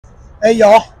Hey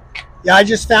y'all, yeah, I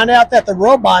just found out that the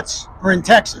robots are in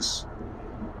Texas.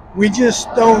 We just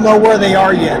don't know where they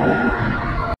are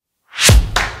yet.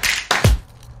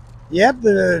 Yep,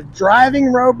 the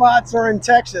driving robots are in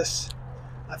Texas.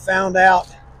 I found out,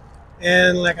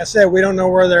 and like I said, we don't know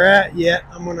where they're at yet.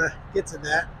 I'm gonna get to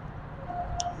that.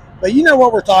 But you know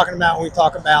what we're talking about when we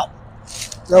talk about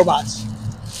robots.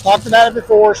 Talked about it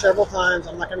before several times.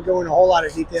 I'm not going to go into a whole lot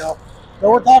of detail. But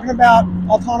we're talking about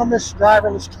autonomous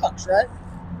driverless trucks, right?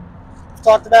 I've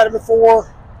talked about it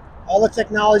before. All the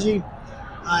technology.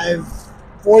 I've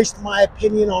voiced my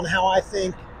opinion on how I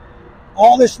think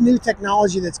all this new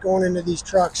technology that's going into these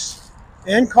trucks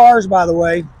and cars, by the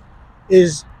way,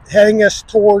 is heading us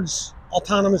towards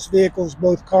autonomous vehicles,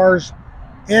 both cars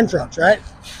and trucks, right?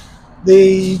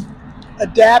 The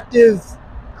adaptive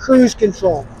cruise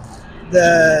control,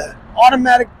 the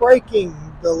automatic braking,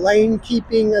 the lane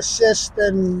keeping assist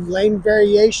and lane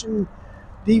variation,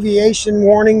 deviation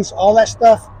warnings, all that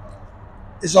stuff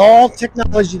is all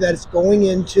technology that is going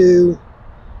into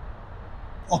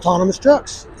autonomous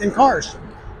trucks and cars.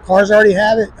 Cars already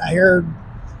have it. I heard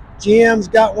GM's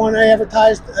got one they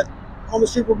advertised on the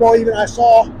Super Bowl, even I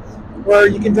saw, where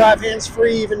you can drive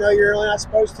hands-free even though you're really not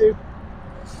supposed to.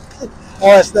 All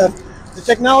that stuff. The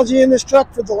technology in this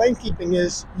truck for the lane keeping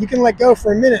is you can let go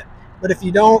for a minute, but if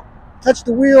you don't touch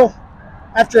the wheel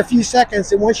after a few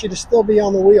seconds, it wants you to still be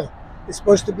on the wheel. It's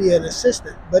supposed to be an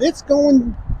assistant, but it's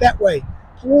going that way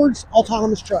towards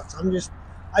autonomous trucks.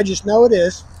 I just know it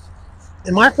is.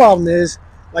 And my problem is,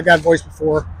 like I've voiced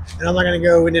before, and I'm not going to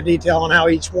go into detail on how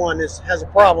each one has a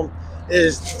problem,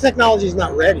 is the technology is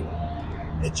not ready.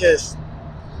 It just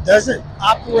doesn't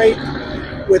operate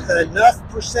with enough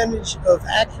percentage of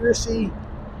accuracy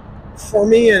for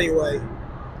me anyway.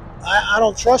 I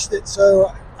don't trust it,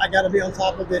 so I got to be on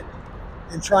top of it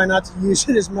and try not to use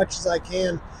it as much as I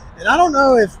can. And I don't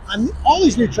know if all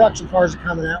these new trucks and cars are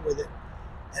coming out with it,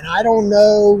 and I don't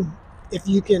know if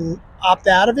you can opt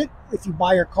out of it if you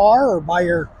buy your car or buy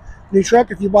your new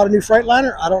truck. If you bought a new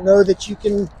Freightliner, I don't know that you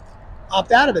can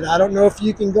opt out of it. I don't know if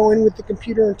you can go in with the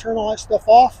computer and turn all that stuff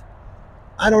off.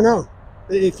 I don't know.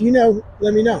 If you know,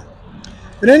 let me know.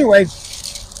 But anyway,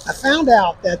 I found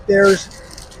out that there's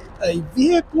a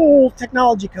vehicle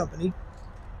technology company,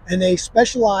 and they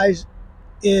specialize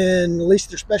in, at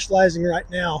least they're specializing right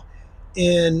now,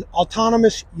 in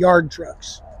autonomous yard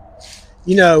trucks.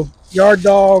 You know, yard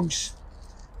dogs,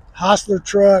 hostler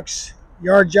trucks,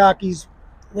 yard jockeys,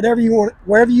 whatever you want,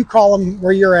 wherever you call them,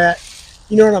 where you're at.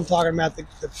 You know what I'm talking about, the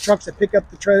trucks that pick up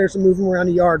the trailers and move them around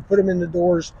the yard, put them in the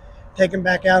doors, take them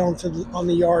back out on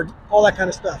the yard, all that kind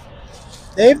of stuff.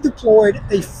 They've deployed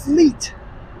a fleet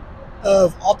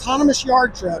of autonomous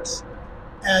yard trucks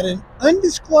at an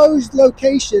undisclosed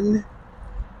location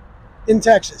in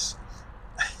Texas.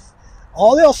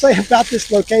 All they'll say about this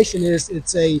location is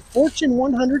it's a Fortune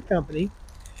 100 company,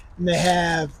 and they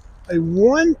have a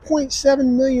 1.7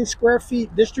 million square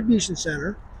feet distribution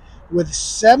center with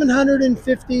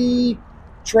 750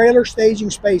 trailer staging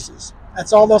spaces.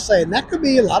 That's all they'll say, and that could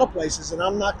be a lot of places, and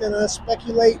I'm not going to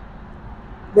speculate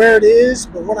where it is,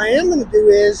 but what I am going to do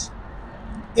is,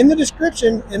 in the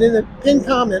description and in the pinned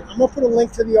comment, I'm going to put a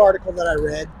link to the article that I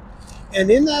read, and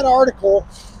in that article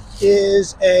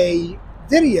is a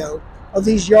video of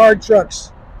these yard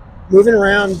trucks moving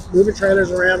around, moving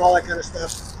trailers around, all that kind of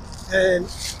stuff. And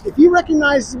if you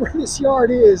recognize where this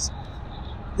yard is,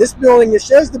 this building, it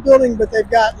shows the building, but they've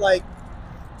got like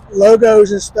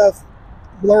logos and stuff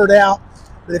blurred out.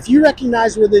 But if you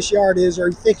recognize where this yard is, or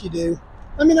you think you do,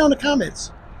 let me know in the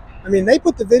comments. I mean, they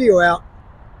put the video out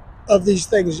of these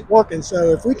things working,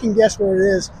 so if we can guess where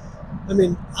it is, I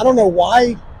mean, I don't know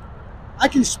why. I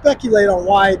can speculate on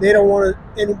why they don't want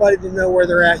anybody to know where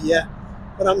they're at yet,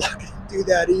 but I'm not going to do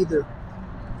that either.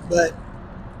 But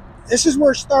this is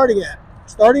where it's starting at.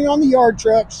 Starting on the yard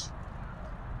trucks,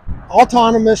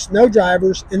 autonomous, no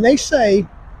drivers, and they say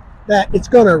that it's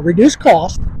going to reduce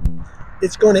cost,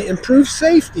 it's going to improve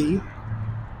safety,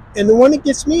 and the one that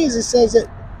gets me is it says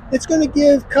that it's going to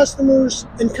give customers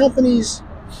and companies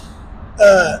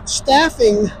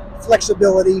staffing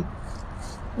flexibility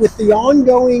with the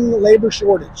ongoing labor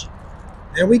shortage.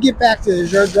 And we get back to,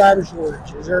 is there a driver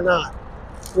shortage? Is there not?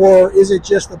 Or is it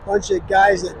just a bunch of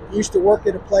guys that used to work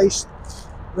at a place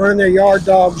running their yard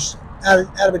dogs out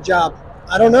of a job?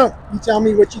 I don't know. You tell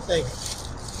me what you think.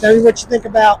 Tell me what you think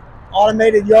about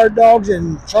automated yard dogs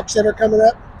and trucks that are coming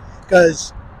up.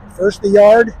 Because first the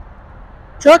yard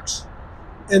trucks,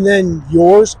 and then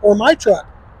yours or my truck.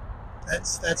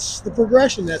 That's the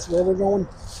progression. That's where we're going.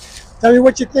 Tell me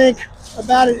what you think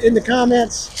about it in the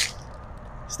comments.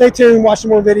 Stay tuned. Watch some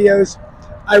more videos.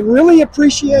 I really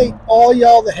appreciate all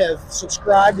y'all that have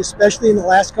subscribed, especially in the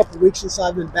last couple of weeks since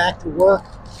I've been back to work.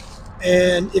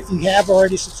 And if you have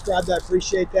already subscribed, I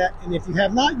appreciate that. And if you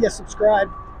have not yet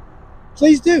subscribed,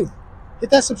 please do. Hit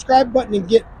that subscribe button and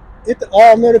hit the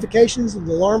all notifications and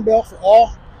the alarm bell for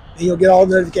all, and you'll get all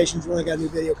the notifications when I got a new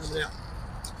video coming out.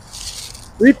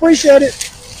 We appreciate it.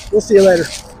 We'll see you later.